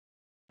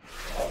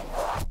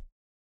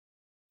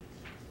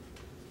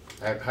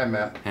Hi,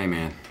 Matt. Hey,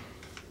 man.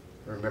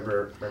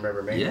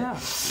 Remember me? Yeah,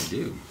 I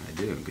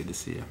do. Good to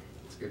see you.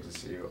 It's good to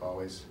see you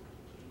always.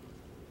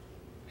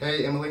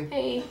 Hey, Emily.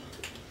 Hey.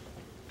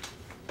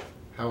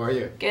 How are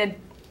you? Good.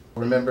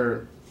 Do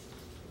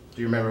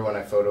you remember when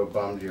I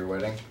photobombed your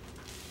wedding?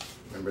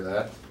 Remember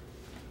that?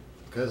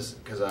 Because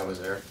I was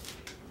there.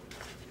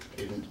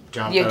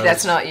 John. Yeah,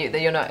 that's not you.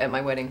 You're not at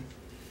my wedding.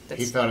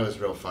 He thought it was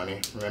real funny.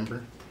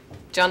 Remember?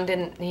 John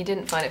didn't. He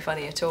didn't find it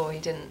funny at all. He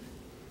didn't.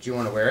 Do you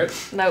want to wear it?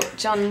 No,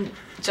 John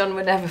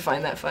would never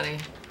find that funny.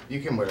 You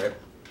can wear it.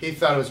 He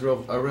thought it was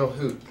a real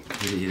hoot.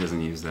 He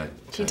doesn't use that.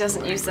 He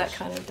doesn't use that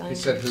kind of language.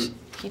 He said hoot.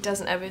 He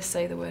doesn't ever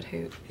say the word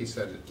hoot. He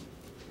said it.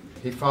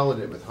 He followed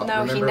it with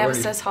holler. No, he never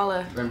says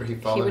holler. Remember he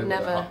followed it with He would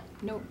never.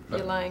 Nope, you're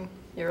lying.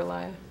 You're a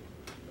liar.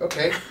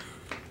 Okay.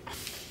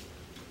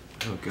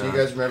 Oh, God. Do you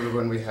guys remember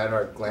when we had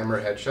our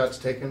glamour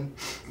headshots taken?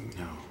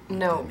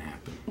 No. Didn't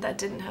happen. That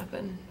didn't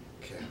happen.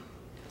 Okay.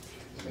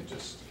 Let me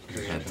just...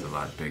 Your head's a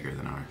lot bigger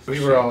than ours. We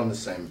were all in the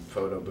same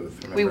photo booth,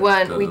 remember? We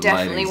weren't. The We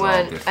definitely lighting's all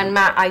weren't. different. And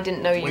Matt, I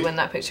didn't know you when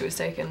that picture was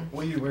taken.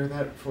 Will you wear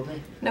that for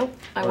me? Nope,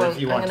 I Or won't.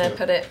 if you I'm want gonna to.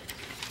 put it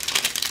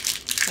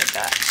like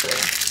that, actually.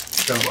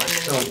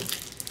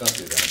 Don't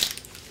do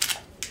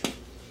that.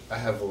 I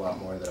have a lot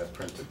more that I've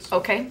printed. So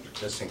Okay.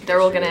 just in case They're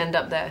all you gonna would- end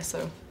up there,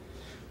 so.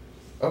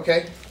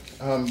 Okay.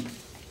 Well,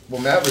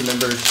 Matt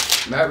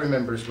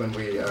remembers when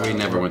we... We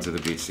never went to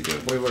the beach together.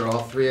 We were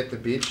all three at the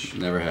beach.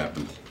 Never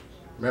happened.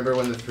 Remember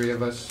when the three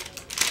of us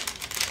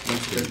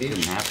went to the beach?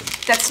 Didn't happen.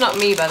 That's not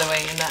me, by the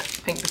way, in that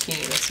pink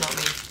bikini. That's not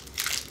me.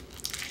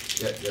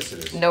 Yeah, yes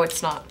it is. No,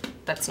 it's not.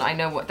 That's not. I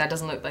know what. That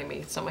doesn't look like me.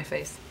 It's not my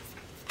face.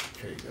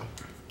 Here you go.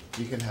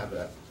 You can have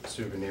that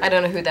souvenir. I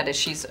don't know who that is.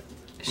 She's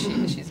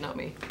not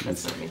me.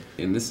 That's not me.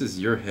 And this is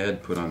your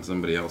head put on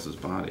somebody else's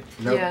body.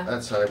 Nope, Yeah.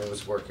 that's how I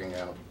was working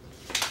out.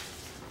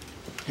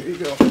 Here you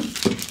go.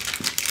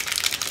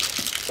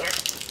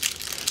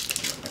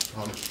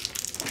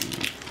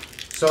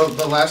 So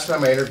the last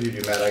time I interviewed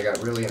you, Matt, I got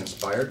really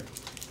inspired,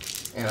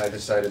 and I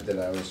decided that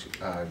I was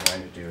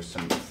going to do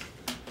some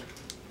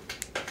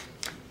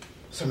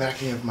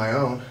acting of my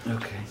own.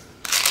 Okay.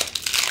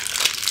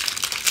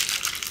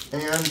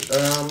 And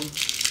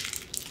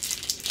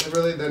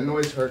really, that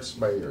noise hurts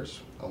my ears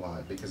a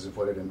lot because of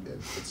what it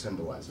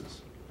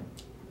symbolizes.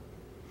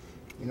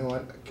 You know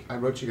what? I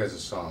wrote you guys a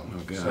song. Oh,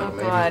 God. So Oh,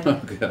 maybe, God.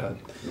 Oh, God.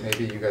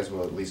 maybe you guys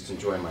will at least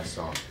enjoy my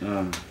song.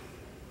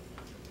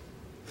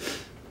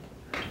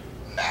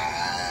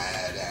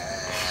 Matt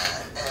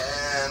and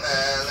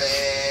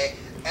Emily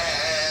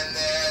and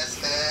this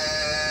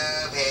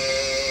movie,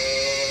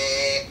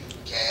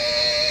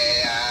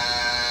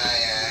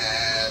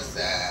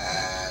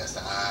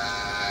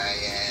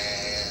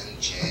 KISSING.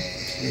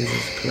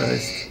 Jesus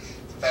Christ.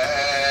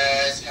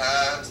 First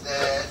comes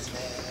this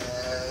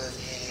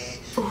movie,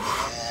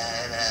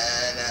 and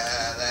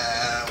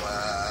another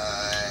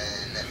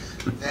one.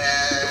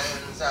 Then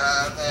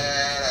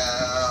something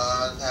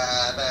else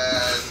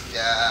happens.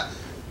 Yeah,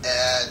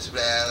 it's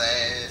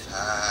really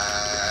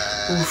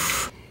fun.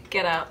 Oof.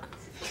 Get out.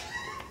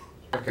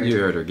 Okay. You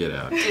heard her. Get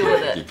out. Deal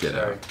with it. You get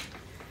out.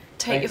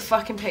 Take your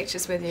fucking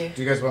pictures with you.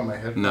 Do you guys want my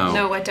head? No.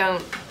 No, I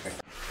don't. Okay.